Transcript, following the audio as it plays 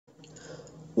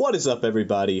What is up,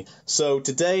 everybody? So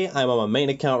today I'm on my main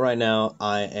account right now.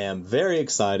 I am very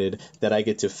excited that I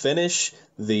get to finish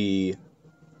the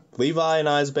Levi and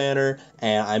I's banner,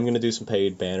 and I'm going to do some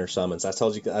paid banner summons. I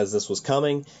told you guys this was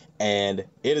coming, and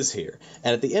it is here.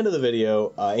 And at the end of the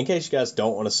video, in case you guys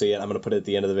don't want to see it, I'm going to put it at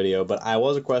the end of the video, but I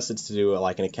was requested to do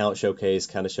like an account showcase,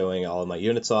 kind of showing all of my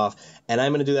units off, and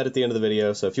I'm going to do that at the end of the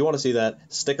video. So if you want to see that,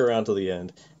 stick around till the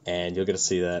end, and you'll get to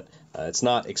see that. It's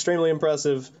not extremely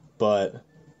impressive, but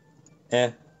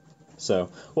so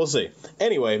we'll see.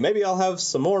 Anyway, maybe I'll have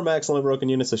some more max limit broken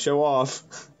units to show off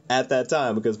at that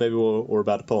time, because maybe we're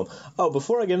about to pull them. Oh,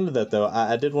 before I get into that though,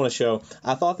 I did want to show,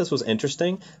 I thought this was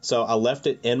interesting, so I left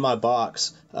it in my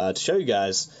box to show you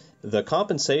guys the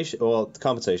compensation. Well, the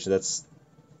compensation, that's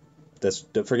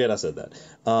forget I said that.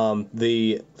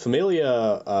 The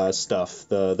Familia stuff,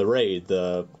 the raid,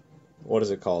 what is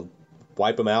it called?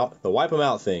 Wipe 'em out, the wipe 'em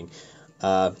out thing.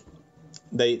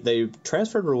 They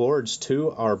transferred rewards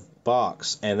to our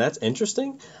box, and that's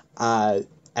interesting. As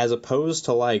opposed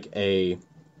to like a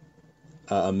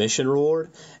mission reward,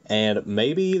 and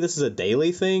maybe this is a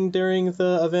daily thing during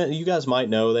the event. You guys might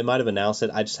know, they might have announced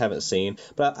it, I just haven't seen,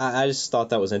 but I just thought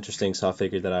that was interesting, so I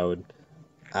figured that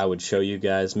I would show you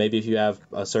guys. Maybe if you have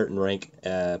a certain rank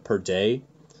per day,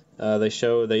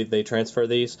 they transfer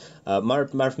these. My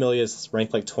Familia is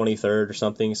ranked like 23rd or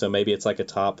something, so maybe it's like a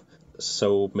top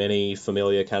so many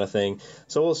Familia kind of thing.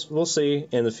 So we'll see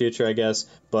in the future, I guess.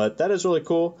 But that is really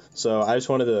cool. So I just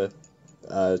wanted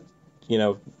to,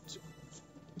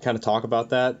 kind of talk about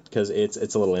that because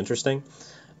it's a little interesting.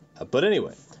 But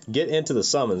anyway, get into the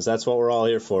summons. That's what we're all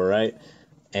here for, right?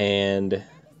 And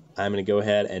I'm going to go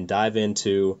ahead and dive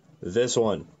into this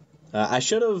one. I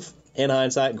should have, in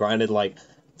hindsight, grinded like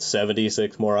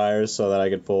 76 more ires so that I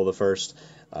could pull the first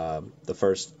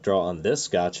draw on this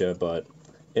gotcha, but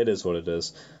it is what it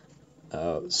is.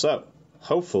 So,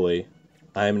 hopefully,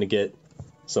 I am going to get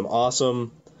some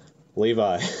awesome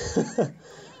Levi.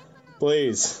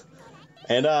 Please.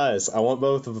 And eyes. I want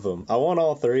both of them. I want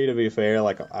all three, to be fair.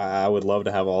 Like, I would love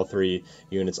to have all three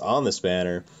units on this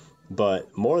banner.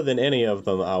 But more than any of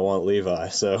them, I want Levi.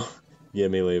 So, give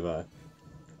me Levi.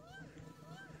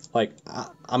 Like,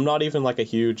 I'm not even like a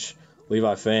huge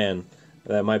Levi fan.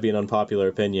 That might be an unpopular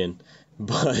opinion.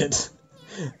 But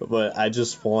I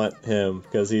just want him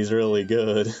because he's really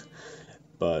good.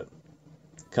 But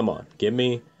come on, give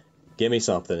me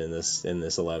something in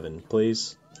this 11,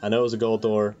 please. I know it was a gold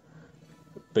door,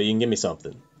 but you can give me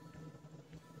something.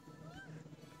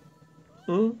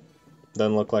 Doesn't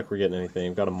look like we're getting anything.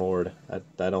 We've got a Mord. I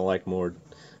don't like Mord.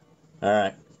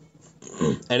 Alright.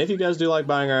 And if you guys do like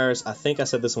buying ours, I think I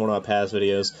said this in one of my past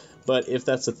videos, but if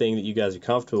that's the thing that you guys are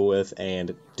comfortable with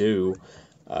and do,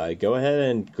 go ahead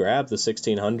and grab the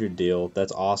 1600 deal.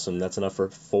 That's awesome. That's enough for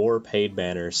 4 paid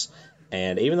banners.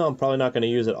 And even though I'm probably not going to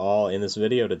use it all in this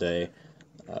video today,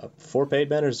 4 paid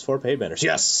banners is 4 paid banners.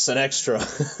 Yes, an extra.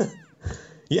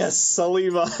 Yes, a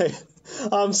Levi.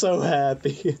 I'm so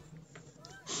happy.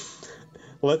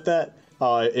 Let that.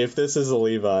 If this is a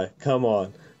Levi, come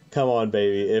on,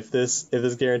 baby. If this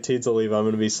guaranteed a Levi, I'm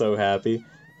gonna be so happy.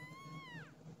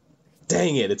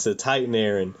 Dang it! It's a Titan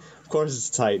Aaron. Of course, it's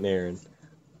a Titan Aaron.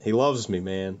 He loves me,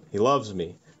 man. He loves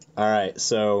me. Alright,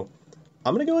 so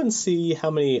I'm going to go ahead and see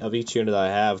how many of each unit I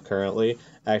have currently.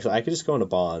 Actually, I could just go into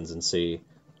bonds and see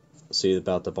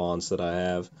about the bonds that I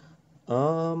have.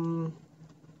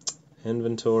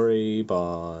 Inventory,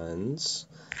 bonds.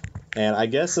 And I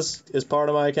guess this is part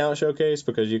of my account showcase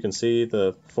because you can see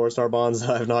the 4-star bonds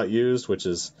that I've not used, which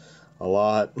is a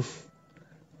lot.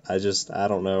 I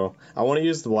don't know. I want to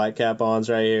use the Black Cat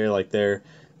bonds right here. Like, they're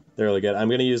really good. I'm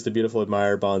going to use the Beautiful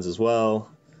Admirer bonds as well.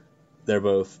 They're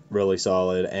both really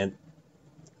solid. And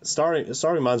starting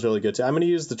bond's really good too. I'm going to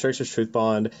use the Trickster's Truth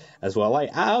bond as well.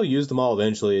 Like, I'll use them all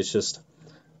eventually. It's just,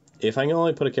 if I can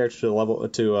only put a character to level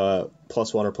to +1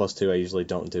 or +2, I usually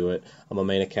don't do it. I'm a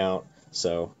main account,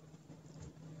 so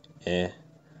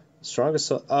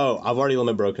Strongest. Oh, I've already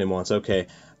limit broken him once. Okay.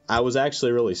 I was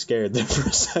actually really scared there for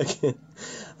a second.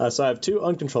 So I have 2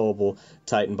 uncontrollable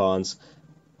Titan bonds.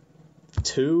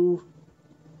 2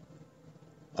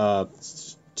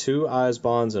 Eyes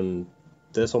bonds, and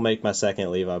this will make my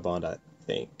second Levi bond, I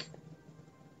think.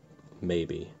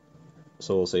 Maybe.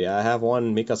 So we'll see. I have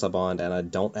 1 Mikasa bond, and I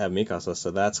don't have Mikasa,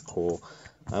 so that's cool.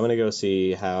 I'm going to go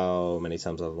see how many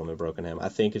times I've limit broken him. I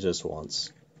think it's just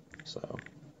once. So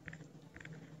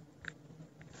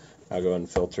I'll go ahead and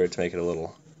filter it to make it a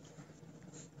little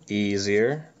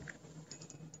easier.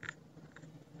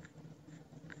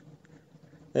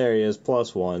 There he is,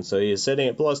 +1. So he is sitting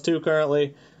at +2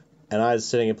 currently, and I is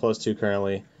sitting at +2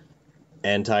 currently.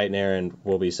 and Titan Aaron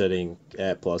will be sitting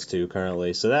at +2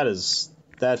 currently. So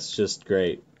that's just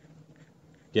great.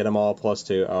 Get them all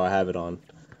 +2. Oh, I have it on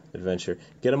Adventure.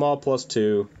 Get them all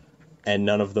 +2, and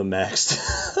none of them maxed.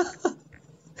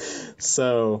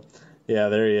 So, yeah,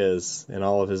 there he is in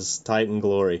all of his Titan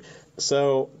glory.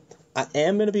 So, I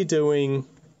am going to be doing...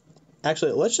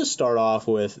 Actually, let's just start off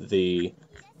with the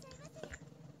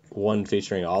one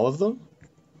featuring all of them.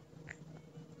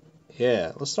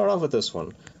 Yeah, let's start off with this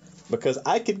one. Because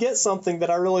I could get something that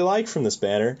I really like from this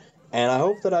banner, and I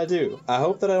hope that I do. I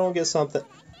hope that I don't get something...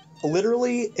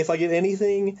 Literally, if I get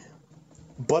anything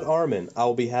but Armin, I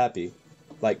will be happy.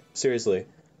 Like, seriously.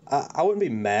 I wouldn't be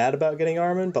mad about getting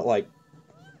Armin, but, like,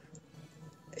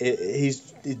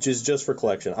 he's just for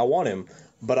collection. I want him,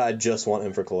 but I just want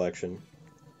him for collection.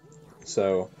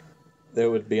 So, it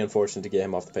would be unfortunate to get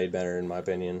him off the paid banner, in my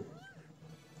opinion.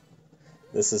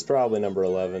 This is probably number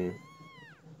 11.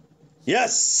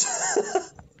 Yes!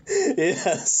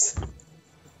 Yes!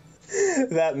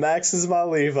 That maxes my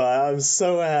Levi. I'm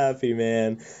so happy,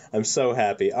 man. I'm so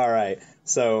happy. Alright,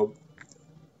 so...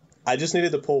 I just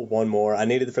needed to pull one more. I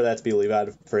needed for that to be Levi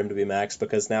for him to be maxed,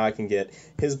 because now I can get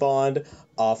his bond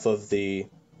off of the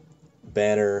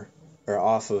banner, or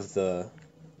off of the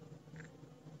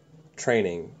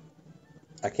training.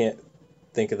 I can't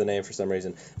think of the name for some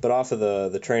reason, but off of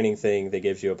the training thing that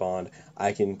gives you a bond,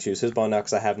 I can choose his bond now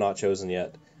because I have not chosen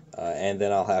yet, and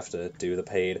then I'll have to do the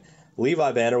paid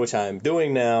Levi banner, which I'm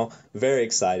doing now. Very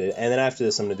excited. And then after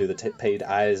this, I'm going to do the paid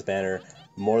Eyes banner,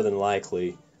 more than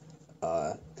likely.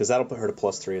 Because that'll put her to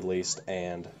 +3 at least,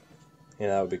 and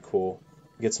that would be cool.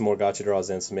 Get some more gotcha draws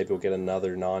in, so maybe we'll get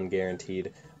another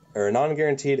non-guaranteed, or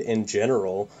non-guaranteed in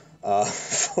general,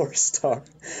 4-star.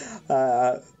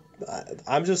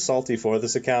 I'm just salty for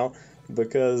this account,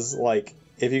 because, like,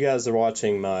 if you guys are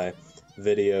watching my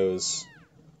videos...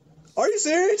 Are you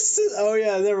serious? Oh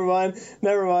yeah, never mind.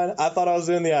 I thought I was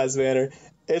doing the Eyes banner.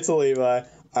 It's a Levi.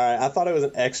 Alright, I thought it was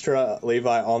an extra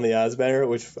Levi on the Eyes banner,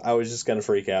 which I was just going to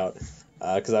freak out,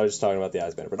 because I was just talking about the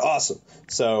Eyes banner. But awesome!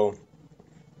 So,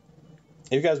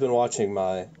 if you guys have been watching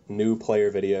my new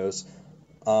player videos,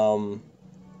 I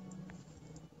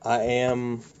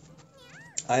am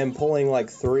pulling like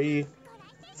 3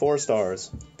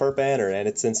 4-stars per banner, and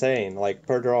it's insane, like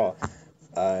per draw.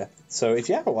 So if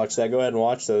you haven't watched that, go ahead and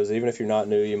watch those. Even if you're not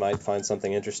new, you might find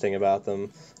something interesting about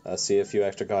them. See a few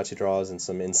extra gotcha draws and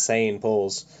some insane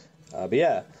pulls. But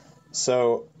yeah,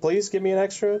 so please give me an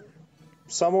extra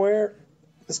somewhere.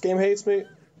 This game hates me.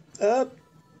 What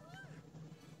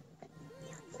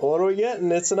are we getting?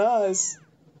 It's an Eyes.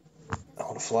 I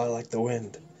want to fly like the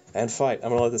wind and fight. I'm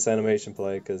going to let this animation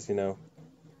play because,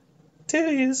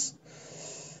 titties.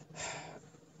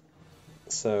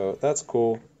 So that's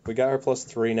cool. We got her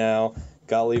 +3 now.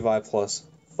 Got Levi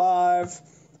 +5.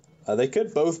 They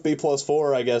could both be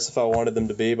 +4, I guess, if I wanted them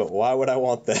to be, but why would I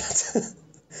want that?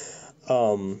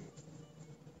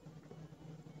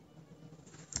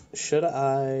 Should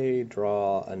I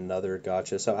draw another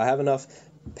gotcha? So I have enough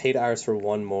paid iris for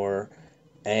one more,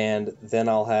 and then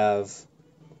I'll have...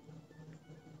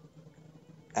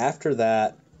 After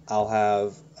that, I'll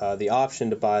have the option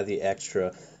to buy the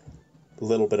extra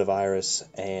little bit of iris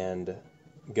and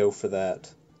go for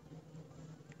that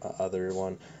other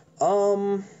one.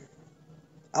 I'll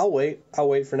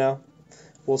wait for now.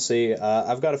 We'll see.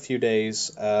 I've got a few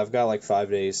days. I've got like 5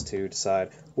 days to decide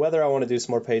whether I want to do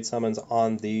some more paid summons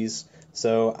on these.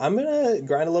 So I'm going to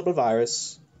grind a little bit of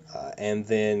iris and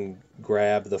then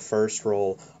grab the first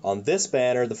roll on this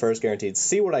banner, the first guaranteed,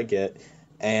 see what I get,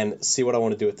 and see what I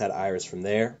want to do with that iris from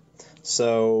there.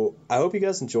 So I hope you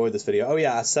guys enjoyed this video. Oh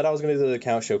yeah, I said I was going to do the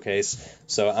account showcase,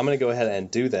 so I'm going to go ahead and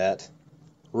do that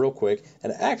real quick.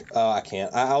 And I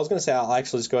can't. I was going to say I'll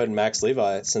actually just go ahead and max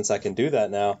Levi since I can do that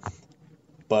now,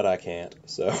 but I can't.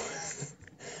 So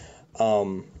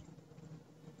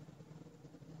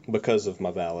because of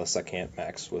my Valis, I can't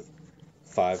max with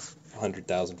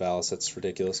 500,000 Valis. That's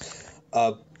ridiculous.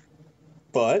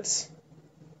 But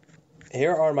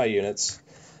here are my units.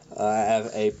 I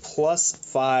have a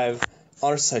 +5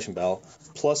 Honor Cessation Bell,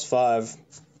 +5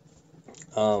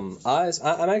 Eyes.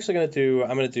 I'm actually going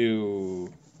to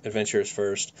do Adventurers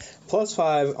first.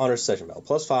 +5 Honor Cessation Bell,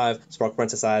 +5 Sparkle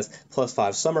Princess Eyes,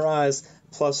 +5 Summer Eyes,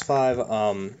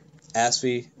 +5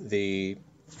 Asvi, the...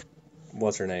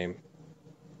 what's her name?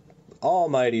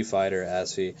 Almighty Fighter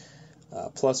Asvi.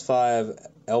 +5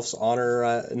 Elf's Honor...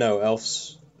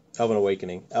 Elven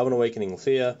Awakening. Elven Awakening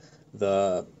Lufia,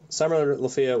 the... Summer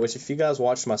Lufia, which if you guys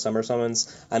watched my summer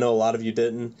summons, I know a lot of you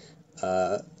didn't.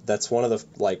 That's one of the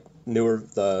newer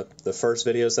the first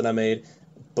videos that I made,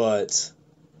 but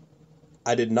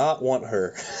I did not want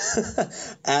her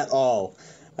at all.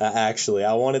 Actually,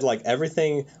 I wanted like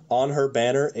everything on her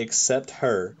banner except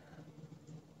her,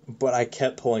 but I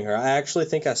kept pulling her. I actually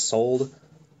think I sold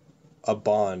a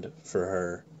bond for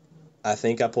her. I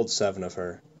think I pulled 7 of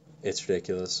her. It's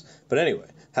ridiculous. But anyway,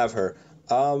 have her.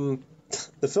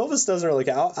 The Philvis doesn't really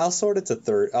count. I'll sort it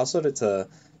to I'll sort it to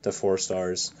 4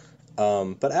 stars.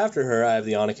 But after her, I have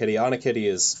the Onakitty. Onakitty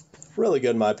is really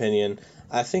good in my opinion.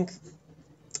 I think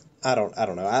I don't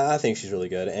know. I think she's really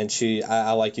good, and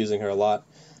I like using her a lot.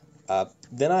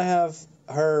 Then I have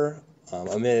her,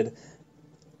 a mid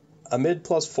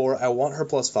 +4. I want her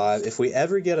 +5. If we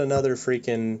ever get another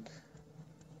freaking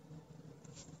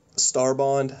star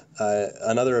bond,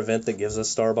 another event that gives us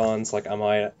star bonds, like I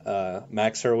might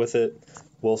max her with it.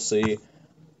 We'll see.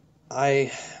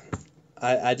 I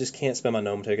just can't spend my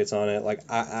gnome tickets on it. Like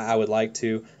I would like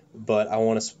to, but I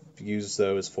want to use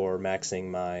those for maxing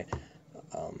my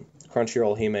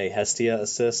Crunchyroll Hime Hestia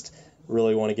assist.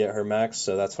 Really want to get her maxed,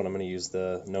 so that's what I'm going to use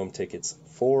the gnome tickets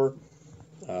for.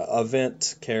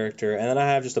 Event character, and then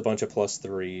I have just a bunch of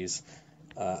 +3s.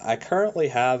 I currently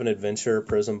have an adventure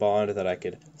prism bond that I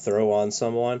could throw on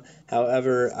someone.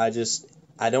 However,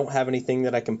 I don't have anything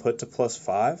that I can put to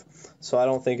 +5, so I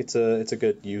don't think it's a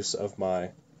good use of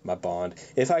my bond.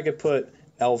 If I could put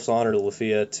Elf's Honor to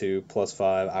Lufia to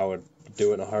 +5, I would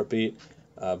do it in a heartbeat.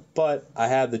 But I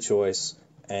had the choice,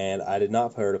 and I did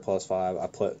not put her to +5. I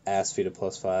put Asfi to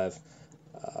 +5.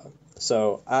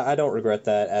 So I don't regret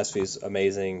that. Asfi's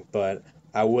amazing, but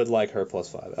I would like her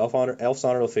 +5. Elf's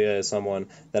Honor Lufia is someone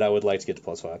that I would like to get to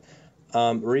 +5.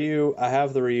 Ryu, I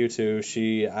have the Ryu too.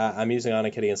 I'm using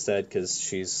Onakitty instead because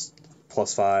she's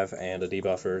 +5 and a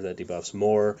debuffer that debuffs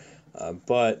more.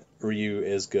 But Ryu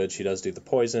is good. She does do the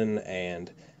poison and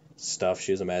stuff.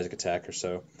 She's a magic attacker,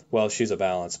 so well, she's a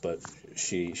balance, but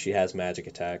she has magic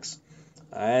attacks.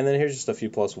 And then here's just a few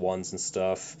 +1s and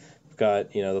stuff. We've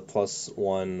got the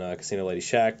 +1 Casino Lady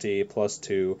Shakti,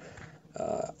 +2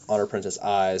 Honor Princess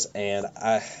Eyes, and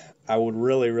I would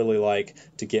really like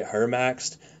to get her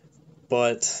maxed,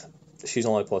 but she's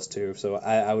only +2, so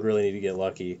I would really need to get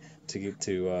lucky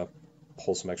to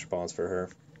pull some extra bonds for her.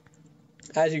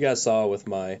 As you guys saw with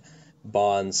my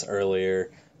bonds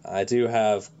earlier, I do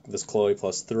have this Chloe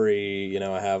 +3.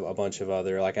 I have a bunch of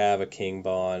other, like I have a King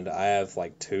bond. I have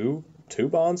like two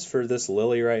bonds for this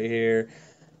Lily right here.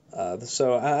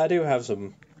 So I do have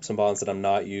some bonds that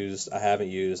I haven't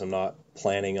used. I'm not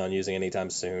planning on using anytime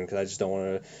soon because I just don't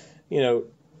want to,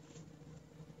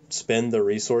 spend the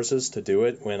resources to do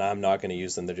it when I'm not going to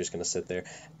use them. They're just going to sit there.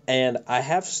 And I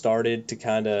have started to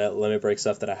kind of limit break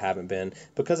stuff that I haven't been,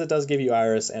 because it does give you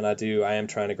Iris, and I am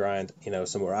trying to grind,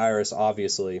 some more Iris,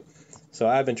 obviously. So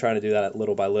I've been trying to do that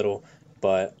little by little,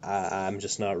 but I'm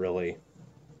just not really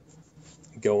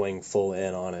going full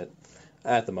in on it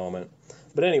at the moment.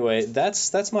 But anyway,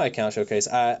 that's my account showcase.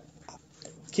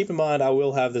 Keep in mind, I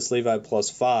will have this Levi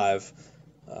 +5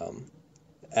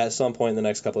 at some point in the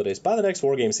next couple of days. By the next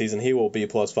Wargame season, he will be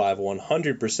 +5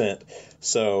 100%.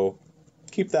 So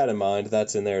keep that in mind.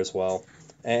 That's in there as well.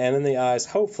 And then the eyes,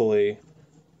 hopefully,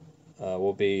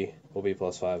 will be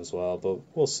 +5 as well. But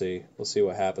we'll see. We'll see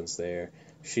what happens there.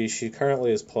 She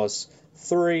currently is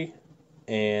 +3,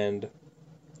 and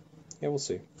yeah, we'll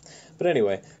see. But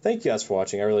anyway, thank you guys for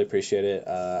watching. I really appreciate it.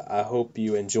 I hope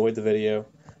you enjoyed the video.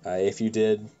 If you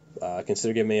did,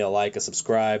 consider giving me a like, a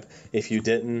subscribe. If you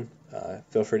didn't,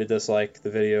 feel free to dislike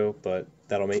the video, but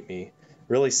that'll make me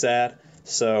really sad.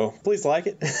 So please like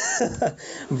it.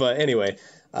 But anyway,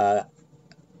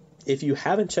 if you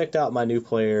haven't checked out my new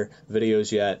player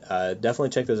videos yet, definitely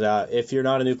check those out. If you're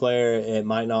not a new player, it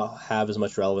might not have as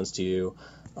much relevance to you.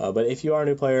 But if you are a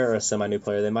new player or a semi-new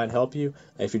player, they might help you.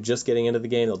 If you're just getting into the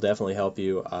game, they'll definitely help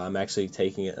you. I'm actually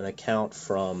taking an account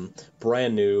from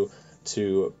brand new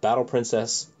to Battle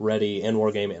Princess ready in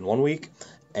Wargame in 1 week.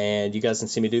 And you guys can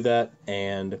see me do that.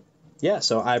 And yeah,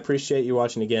 so I appreciate you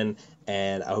watching again,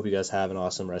 and I hope you guys have an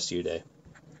awesome rest of your day.